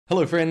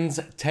Hello friends,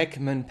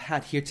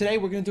 TechManPat here. Today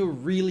we're going to do a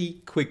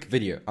really quick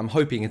video. I'm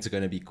hoping it's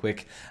going to be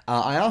quick.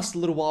 I asked a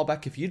little while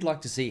back if you'd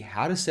like to see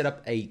how to set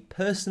up a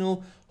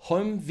personal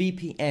home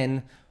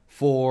VPN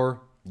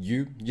for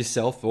you,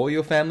 yourself, or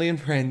your family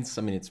and friends.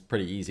 I mean, it's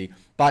pretty easy,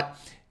 but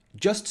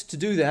just to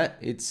do that,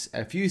 it's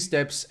a few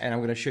steps, and I'm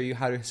going to show you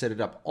how to set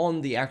it up on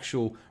the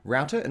actual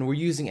router. And we're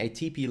using a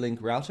TP-Link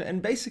router,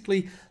 and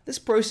basically this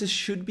process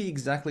should be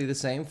exactly the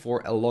same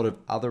for a lot of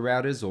other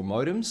routers or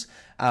modems.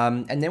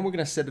 And then we're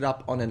going to set it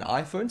up on an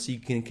iPhone so you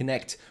can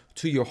connect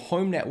to your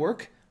home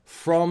network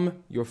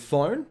from your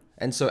phone,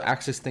 and so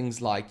access things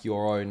like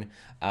your own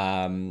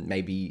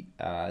maybe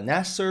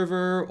NAS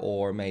server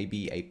or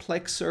maybe a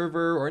Plex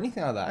server or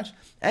anything like that.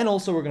 And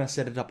also we're going to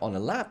set it up on a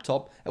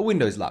laptop, a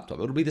Windows laptop.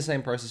 It'll be the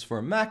same process for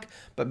a Mac,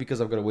 but because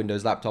I've got a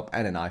Windows laptop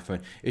and an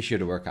iPhone, it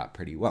should work out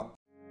pretty well.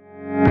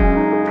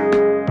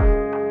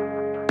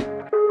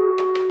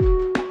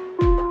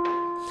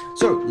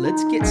 So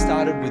let's get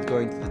started with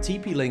going to the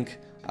TP-Link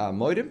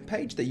modem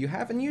page that you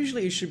have, and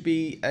usually it should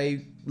be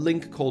a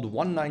link called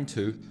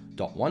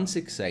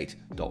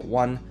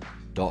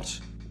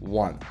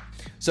 192.168.1.1.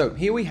 So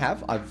here we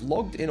have, I've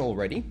logged in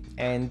already,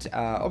 and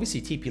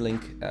obviously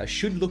TP-Link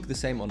should look the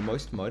same on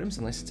most modems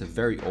unless it's a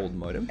very old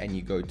modem. And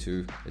you go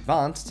to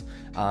advanced,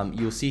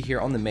 you'll see here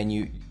on the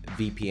menu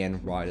VPN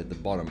right at the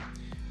bottom.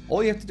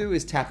 All you have to do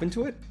is tap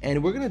into it,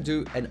 and we're going to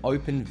do an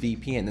Open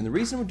VPN. And the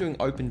reason we're doing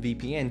Open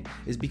VPN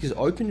is because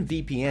Open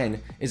VPN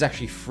is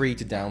actually free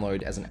to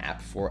download as an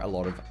app for a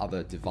lot of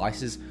other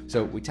devices.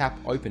 So we tap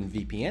Open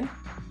VPN,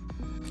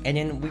 and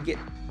then we get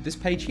this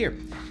page here.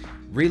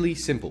 Really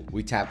simple.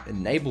 We tap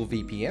Enable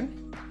VPN.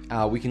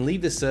 We can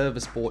leave the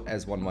service port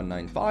as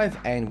 1195,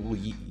 and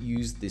we'll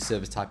use the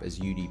service type as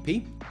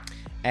UDP.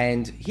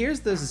 And here's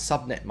the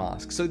subnet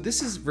mask. So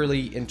this is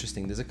really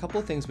interesting. There's a couple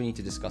of things we need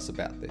to discuss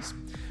about this.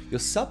 Your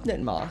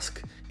subnet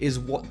mask is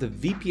what the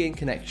VPN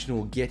connection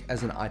will get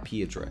as an IP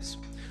address.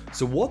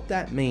 So what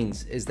that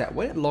means is that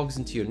when it logs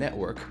into your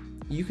network,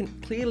 you can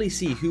clearly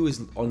see who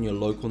is on your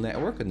local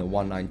network in the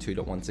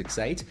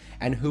 192.168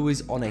 and who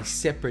is on a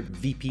separate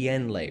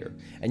VPN layer.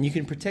 And you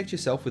can protect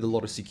yourself with a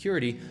lot of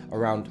security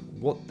around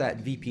what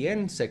that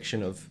VPN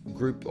section of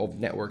group of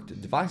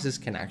networked devices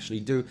can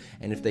actually do,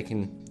 and if they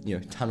can,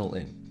 tunnel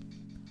in.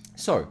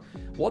 So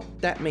what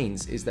that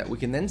means is that we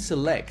can then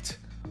select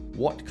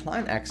what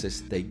client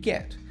access they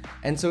get.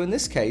 And so in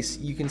this case,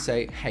 you can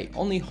say, hey,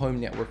 only home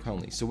network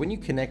only. So when you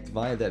connect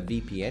via that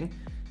VPN,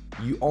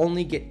 you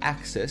only get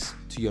access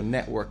to your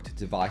networked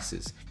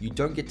devices. You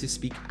don't get to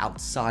speak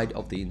outside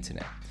of the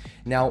internet.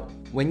 Now,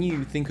 when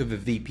you think of a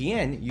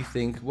VPN, you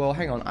think, well,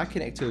 hang on, I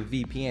connect to a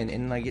VPN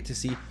and then I get to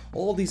see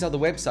all these other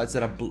websites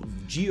that are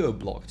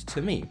geo-blocked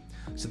to me.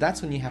 So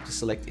that's when you have to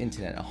select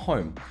internet at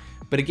home.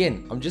 But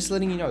again, I'm just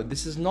letting you know,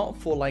 this is not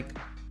for like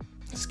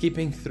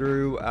skipping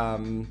through,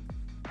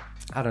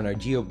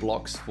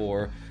 geo-blocks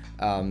for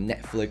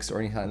Netflix or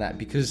anything like that,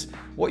 because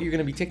what you're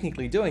gonna be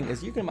technically doing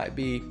is you might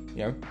be,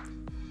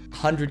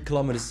 100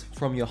 kilometers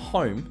from your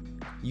home,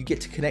 you get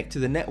to connect to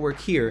the network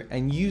here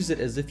and use it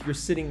as if you're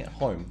sitting at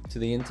home to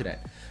the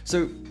internet.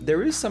 So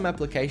there is some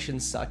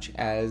applications such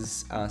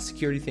as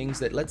security things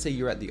that, let's say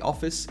you're at the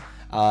office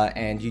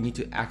and you need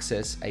to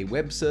access a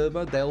web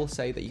server. They'll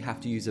say that you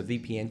have to use a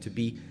VPN to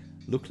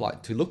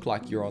look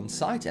like you're on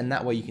site, and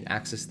that way you can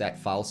access that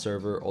file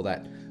server or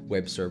that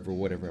web server or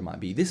whatever it might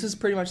be. This is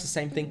pretty much the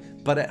same thing,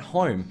 but at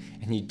home,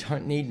 and you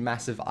don't need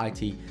massive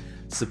IT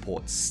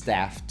support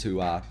staff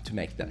to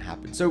make that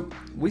happen. So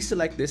we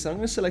select this. I'm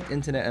going to select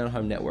internet and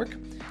home network.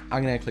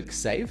 I'm going to click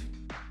save,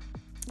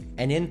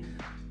 and then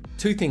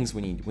two things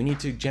we need. We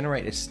need to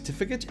generate a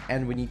certificate,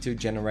 and we need to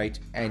generate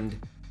and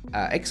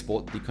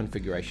export the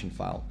configuration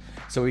file.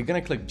 So we're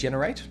going to click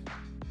generate.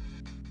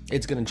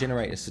 It's going to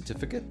generate a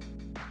certificate,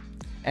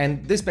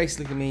 and this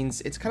basically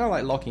means it's kind of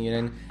like locking it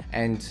in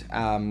and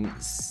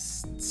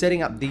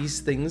setting up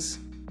these things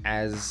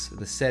as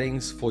the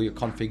settings for your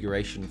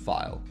configuration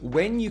file.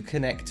 When you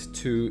connect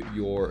to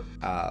your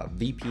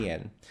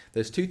VPN,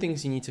 there's two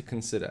things you need to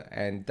consider,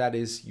 and that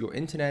is your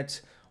internet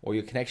or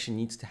your connection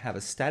needs to have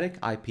a static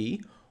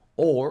IP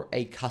or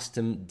a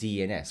custom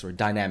DNS or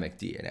dynamic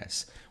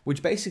DNS,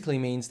 which basically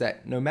means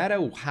that no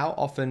matter how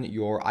often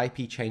your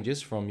IP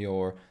changes from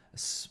your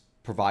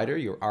provider,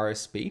 your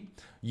RSP,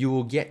 you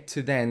will get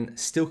to then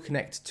still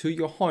connect to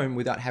your home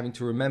without having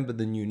to remember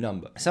the new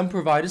number. Some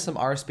providers, some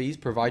RSPs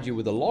provide you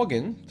with a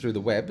login through the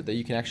web that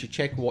you can actually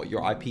check what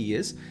your IP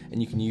is, and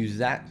you can use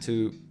that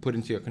to put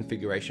into your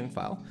configuration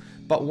file.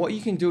 But what you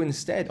can do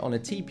instead on a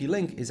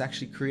TP-Link is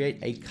actually create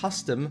a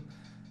custom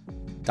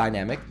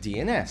dynamic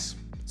DNS.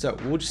 So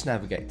we'll just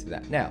navigate to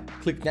that. Now,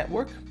 click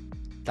Network,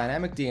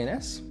 Dynamic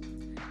DNS,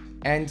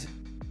 and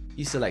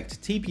you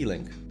select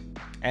TP-Link.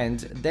 And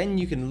then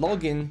you can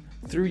log in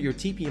through your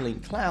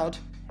TP-Link cloud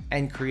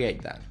and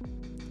create that.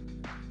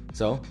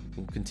 So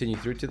we'll continue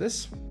through to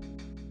this.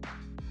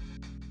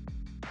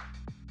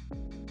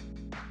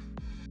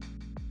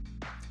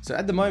 So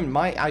at the moment,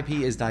 my IP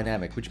is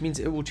dynamic, which means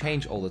it will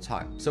change all the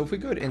time. So if we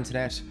go to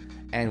internet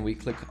and we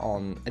click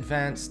on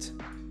advanced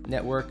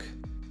network,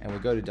 and we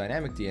go to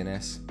dynamic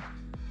DNS,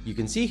 you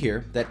can see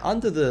here that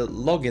under the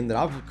login that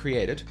I've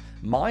created,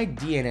 my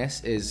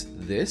DNS is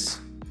this,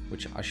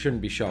 which I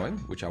shouldn't be showing,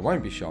 which I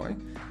won't be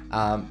showing,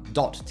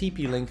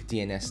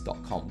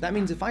 .tplinkdns.com. That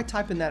means if I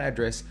type in that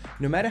address,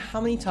 no matter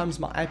how many times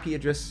my IP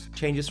address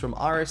changes from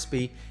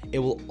RSP, it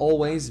will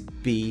always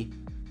be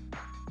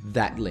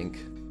that link.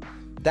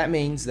 That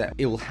means that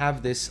it will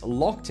have this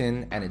locked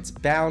in and it's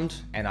bound,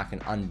 and I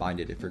can unbind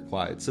it if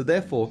required. So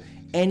therefore,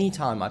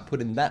 anytime I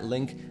put in that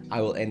link,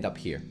 I will end up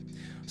here.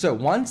 So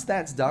once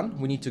that's done,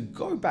 we need to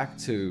go back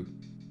to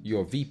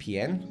your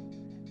VPN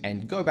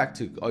and go back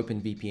to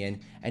OpenVPN,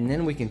 and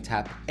then we can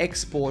tap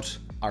export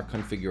our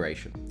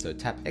configuration. So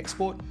tap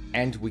export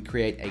and we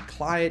create a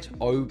client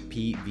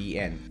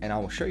OPVN, and I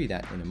will show you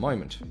that in a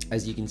moment.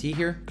 As you can see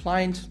here,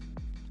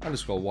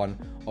 client_1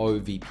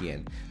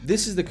 OVPN.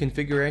 This is the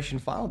configuration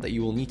file that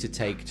you will need to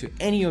take to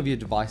any of your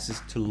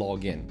devices to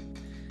log in.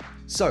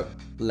 So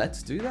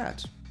let's do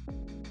that.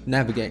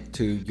 Navigate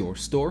to your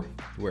store,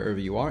 wherever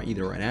you are,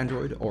 either on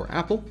Android or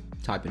Apple,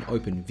 type in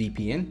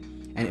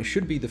OpenVPN, and it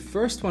should be the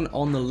first one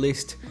on the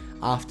list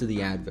after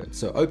the advert.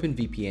 So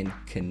OpenVPN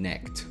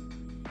Connect.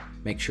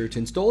 Make sure to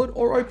install it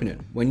or open it.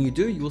 When you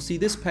do, you will see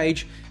this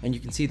page and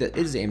you can see that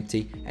it is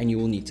empty, and you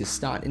will need to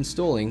start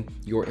installing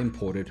your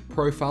imported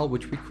profile,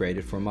 which we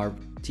created from our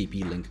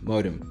TP-Link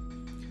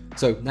modem.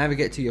 So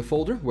navigate to your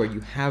folder where you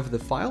have the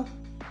file.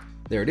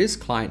 There it is,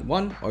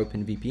 client1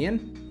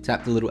 OpenVPN.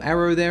 Tap the little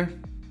arrow there,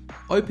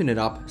 open it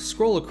up,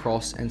 scroll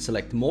across and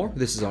select more.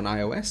 This is on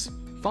iOS.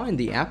 Find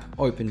the app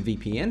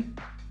OpenVPN,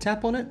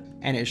 tap on it,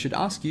 and it should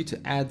ask you to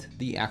add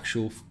the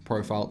actual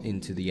profile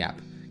into the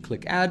app.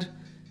 Click add.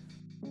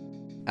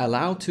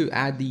 Allow to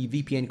add the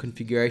VPN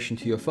configuration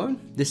to your phone.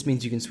 This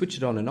means you can switch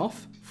it on and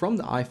off from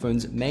the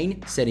iPhone's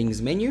main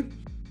settings menu.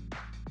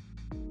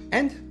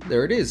 And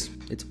there it is.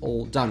 It's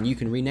all done. You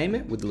can rename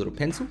it with the little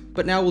pencil,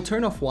 but now we'll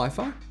turn off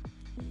Wi-Fi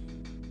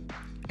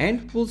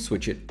and we'll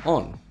switch it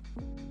on.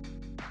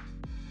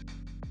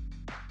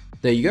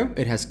 There you go,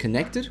 it has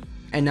connected.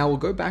 And now we'll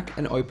go back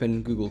and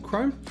open Google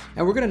Chrome,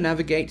 and we're going to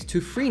navigate to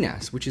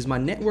FreeNAS, which is my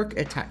network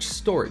attached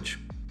storage.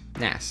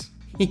 NAS.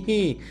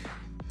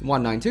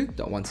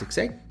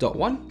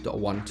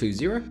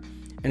 192.168.1.120.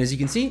 And as you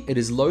can see, it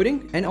is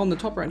loading, and on the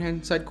top right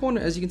hand side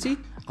corner, as you can see,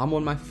 I'm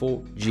on my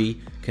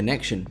 4G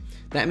connection.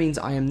 That means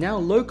I am now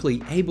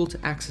locally able to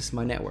access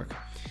my network.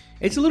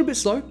 It's a little bit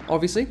slow,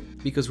 obviously,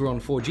 because we're on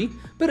 4G,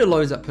 but it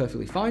loads up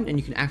perfectly fine, and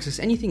you can access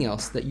anything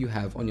else that you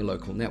have on your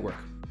local network.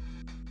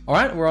 All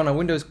right, we're on a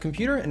Windows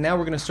computer, and now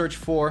we're going to search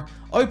for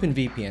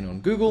OpenVPN on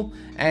Google,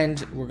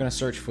 and we're going to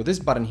search for this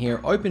button here,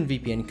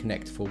 OpenVPN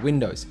Connect for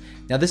Windows.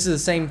 Now this is the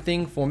same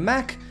thing for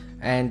Mac,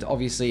 and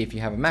obviously if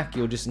you have a Mac,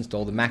 you'll just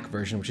install the Mac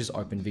version, which is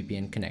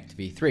OpenVPN Connect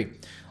v3.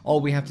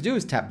 All we have to do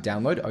is tap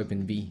download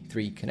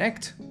OpenV3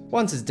 Connect.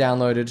 Once it's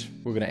downloaded,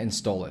 we're going to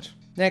install it.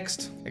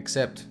 Next,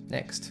 accept,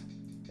 next,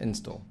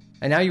 install.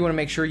 And now you want to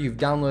make sure you've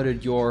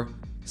downloaded your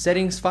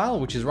settings file,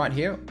 which is right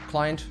here,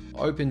 client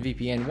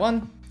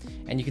OpenVPN1.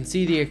 And you can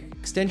see the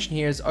extension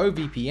here is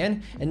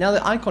OVPN, and now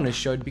the icon is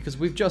showed because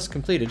we've just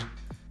completed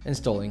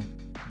installing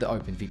the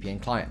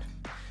OpenVPN client.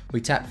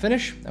 We tap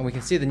finish and we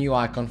can see the new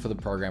icon for the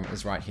program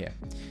is right here.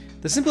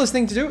 The simplest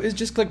thing to do is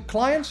just click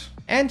client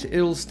and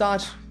it'll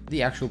start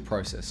the actual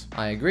process.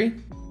 I agree.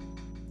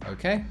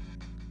 Okay.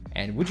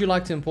 And would you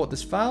like to import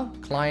this file?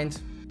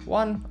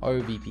 Client1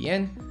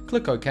 OVPN,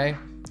 click OK.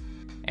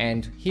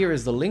 And here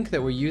is the link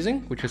that we're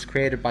using, which was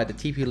created by the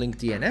TP-Link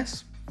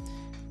DNS.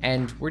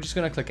 And we're just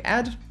going to click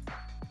add.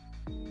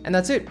 And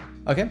that's it.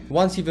 Okay,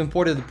 once you've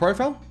imported the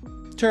profile,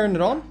 turn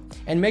it on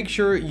and make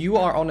sure you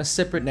are on a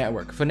separate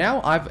network. For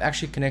now, I've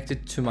actually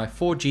connected to my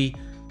 4G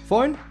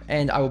phone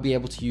and I will be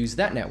able to use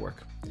that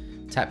network.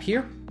 Tap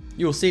here,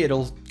 you'll see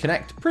it'll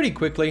connect pretty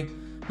quickly.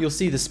 You'll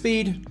see the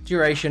speed,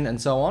 duration, and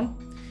so on.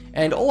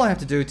 And all I have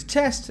to do to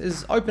test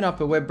is open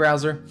up a web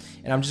browser,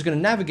 and I'm just going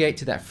to navigate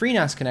to that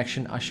FreeNAS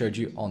connection I showed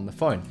you on the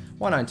phone,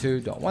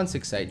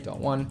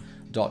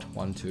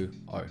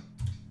 192.168.1.120.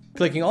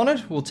 Clicking on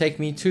it will take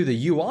me to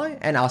the UI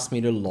and ask me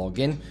to log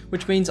in,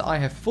 which means I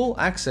have full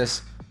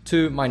access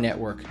to my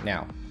network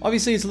now.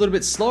 Obviously it's a little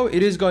bit slow.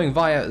 It is going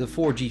via the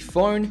 4G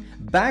phone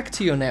back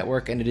to your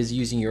network, and it is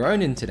using your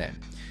own internet.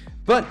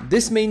 But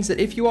this means that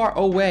if you are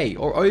away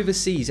or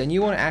overseas and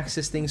you want to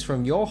access things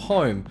from your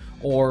home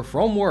or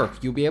from work,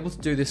 you'll be able to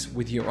do this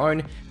with your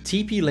own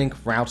TP-Link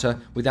router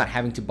without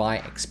having to buy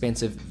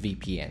expensive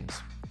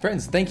VPNs.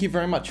 Friends, thank you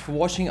very much for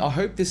watching. I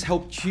hope this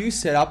helped you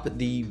set up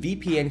the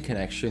VPN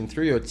connection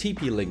through your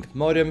TP-Link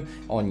modem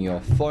on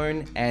your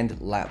phone and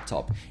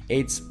laptop.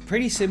 It's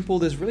pretty simple.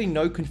 There's really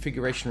no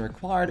configuration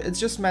required. It's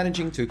just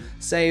managing to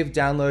save,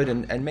 download,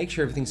 and make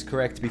sure everything's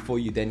correct before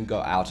you then go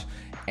out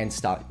and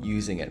start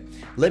using it.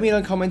 Let me know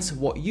in the comments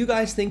what you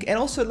guys think, and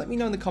also let me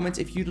know in the comments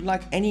if you'd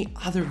like any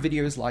other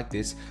videos like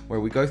this where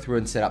we go through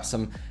and set up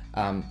some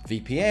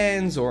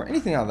VPNs or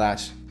anything like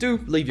that. Do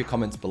leave your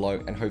comments below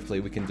and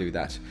hopefully we can do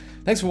that.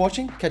 Thanks for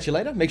watching. Catch you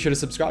later. Make sure to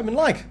subscribe and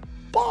like.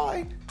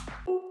 Bye.